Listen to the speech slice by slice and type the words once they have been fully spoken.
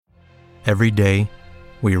Every day,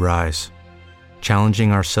 we rise,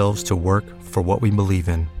 challenging ourselves to work for what we believe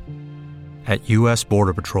in. At U.S.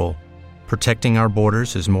 Border Patrol, protecting our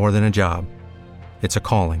borders is more than a job. It's a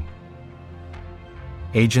calling.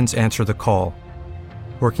 Agents answer the call,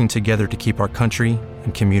 working together to keep our country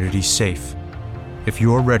and communities safe. If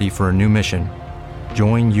you're ready for a new mission,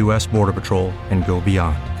 join U.S. Border Patrol and go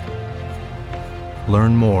beyond.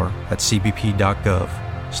 Learn more at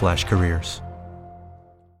cbp.gov/careers.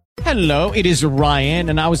 Hello, it is Ryan,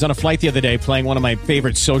 and I was on a flight the other day playing one of my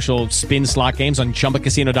favorite social spin slot games on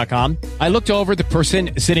ChumbaCasino.com. I looked over at the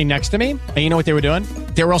person sitting next to me, and you know what they were doing?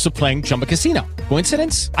 They were also playing Chumba Casino.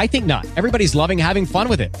 Coincidence? I think not. Everybody's loving having fun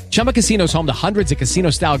with it. Chumba Casino is home to hundreds of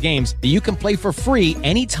casino-style games that you can play for free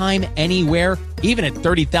anytime, anywhere, even at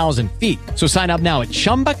 30,000 feet. So sign up now at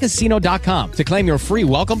ChumbaCasino.com to claim your free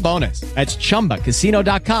welcome bonus. That's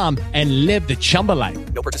ChumbaCasino.com and live the Chumba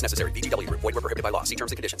life. No purchase necessary. VGW. Void where prohibited by law. See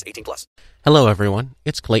terms and conditions. 18+. Hello, everyone.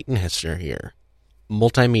 It's Clayton Hester here,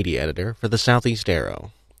 multimedia editor for the Southeast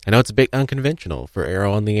Arrow. I know it's a bit unconventional for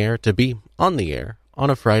Arrow on the Air to be on the air on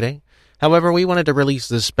a Friday. However, we wanted to release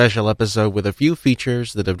this special episode with a few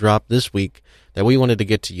features that have dropped this week that we wanted to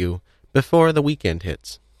get to you before the weekend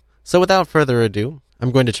hits. So without further ado,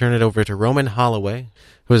 I'm going to turn it over to Roman Holloway,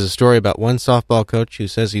 who has a story about one softball coach who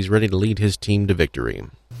says he's ready to lead his team to victory.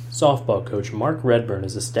 Softball coach Mark Redburn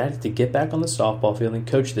is ecstatic to get back on the softball field and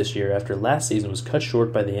coach this year after last season was cut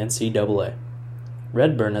short by the NCAA.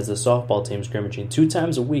 Redburn has the softball team scrimmaging 2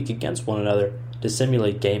 times a week against one another to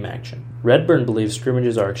simulate game action. Redburn believes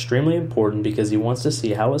scrimmages are extremely important because he wants to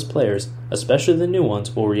see how his players, especially the new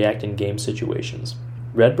ones, will react in game situations.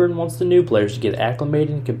 Redburn wants the new players to get acclimated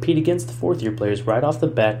and compete against the fourth-year players right off the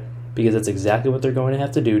bat because that's exactly what they're going to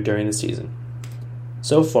have to do during the season.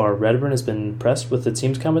 So far, Redburn has been impressed with the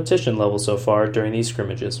team's competition level so far during these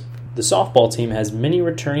scrimmages. The softball team has many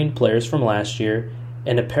returning players from last year,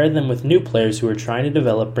 and to pair them with new players who are trying to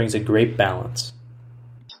develop brings a great balance.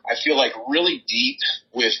 I feel like really deep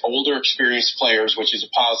with older, experienced players, which is a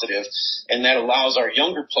positive, and that allows our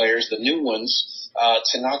younger players, the new ones,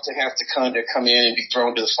 to not to have to kind of come in and be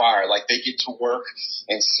thrown to the fire. Like they get to work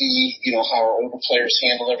and see, how our older players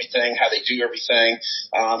handle everything, how they do everything,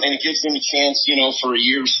 and it gives them a chance, for a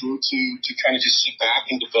year or so to kind of just sit back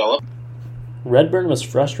and develop. Redburn was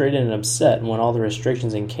frustrated and upset when all the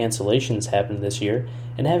restrictions and cancellations happened this year,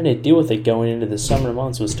 and having to deal with it going into the summer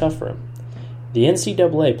months was tough for him. The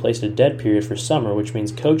NCAA placed a dead period for summer, which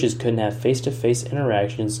means coaches couldn't have face-to-face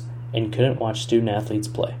interactions and couldn't watch student-athletes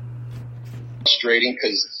play. Frustrating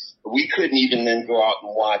because we couldn't even then go out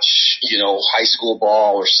and watch, high school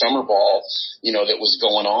ball or summer ball, that was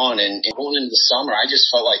going on. And going into the summer, I just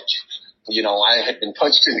felt like, I had been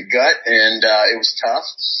punched in the gut and it was tough.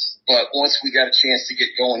 But once we got a chance to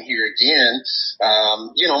get going here again,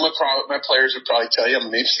 my players would probably tell you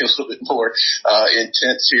I'm maybe a little bit more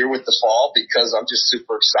intense here with the fall because I'm just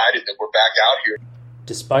super excited that we're back out here.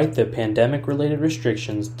 Despite the pandemic-related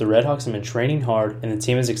restrictions, the Redhawks have been training hard and the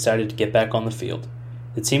team is excited to get back on the field.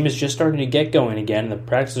 The team is just starting to get going again and the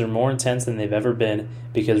practices are more intense than they've ever been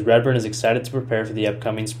because Redburn is excited to prepare for the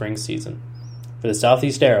upcoming spring season. For the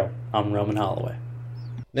Southeast Arrow, I'm Roman Holloway.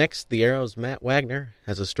 Next, the Arrow's Matt Wagner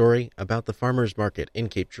has a story about the farmers market in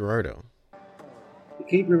Cape Girardeau. The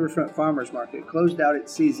Cape Riverfront Farmers Market closed out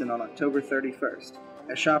its season on October 31st.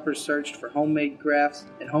 As shoppers searched for homemade crafts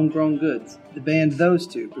and homegrown goods, the band Those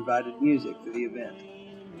Two provided music for the event.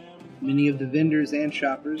 Many of the vendors and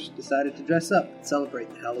shoppers decided to dress up and celebrate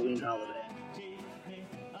the Halloween holiday.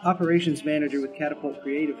 Operations manager with Catapult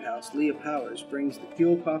Creative House, Leah Powers, brings the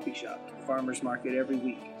Fuel Coffee Shop to the farmers market every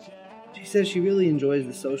week. She says she really enjoys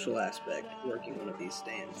the social aspect of working one of these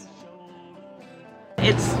stands.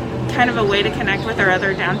 It's kind of a way to connect with our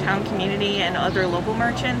other downtown community and other local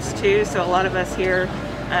merchants too, so a lot of us here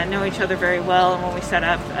know each other very well, and when we set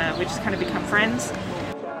up, we just kind of become friends.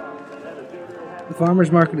 The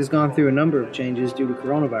farmers market has gone through a number of changes due to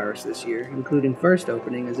coronavirus this year, including first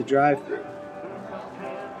opening as a drive-thru.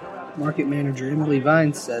 Market manager Emily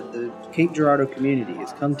Vines said the Cape Girardeau community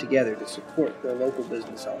has come together to support their local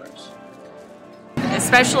business owners.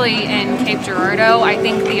 Especially in Cape Girardeau, I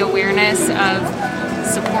think the awareness of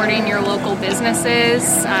supporting your local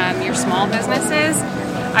businesses, your small businesses,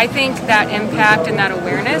 I think that impact and that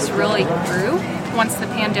awareness really grew once the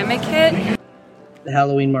pandemic hit. The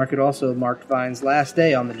Halloween market also marked Vines' last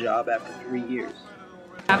day on the job after 3 years.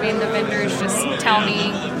 Having the vendors just tell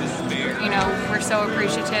me, we're so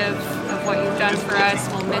appreciative of what you've done for us,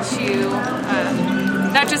 we'll miss you,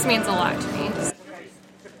 that just means a lot to me.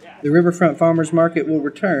 The Riverfront Farmers Market will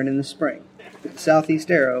return in the spring. With the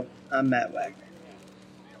Southeast Arrow, I'm Matt Wagner.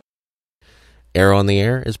 Arrow on the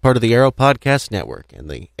Air is part of the Arrow Podcast Network and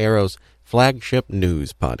the Arrow's flagship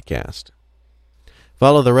news podcast.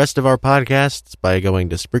 Follow the rest of our podcasts by going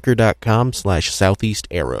to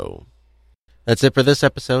Spreaker.com/SoutheastArrow. That's it for this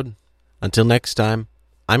episode. Until next time,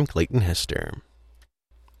 I'm Clayton Hester.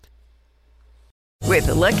 With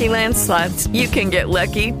the Lucky Land Slots, you can get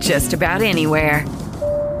lucky just about anywhere.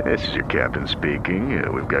 This is your captain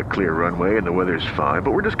speaking. We've got clear runway and the weather's fine,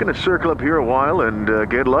 but we're just going to circle up here a while and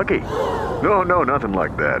get lucky. No, nothing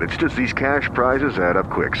like that. It's just these cash prizes add up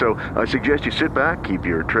quick. So I suggest you sit back, keep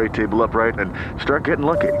your tray table upright, and start getting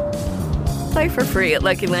lucky. Play for free at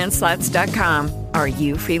LuckyLandSlots.com. Are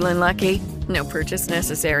you feeling lucky? No purchase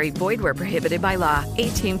necessary. Void where prohibited by law.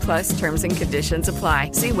 18+ terms and conditions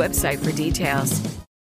apply. See website for details.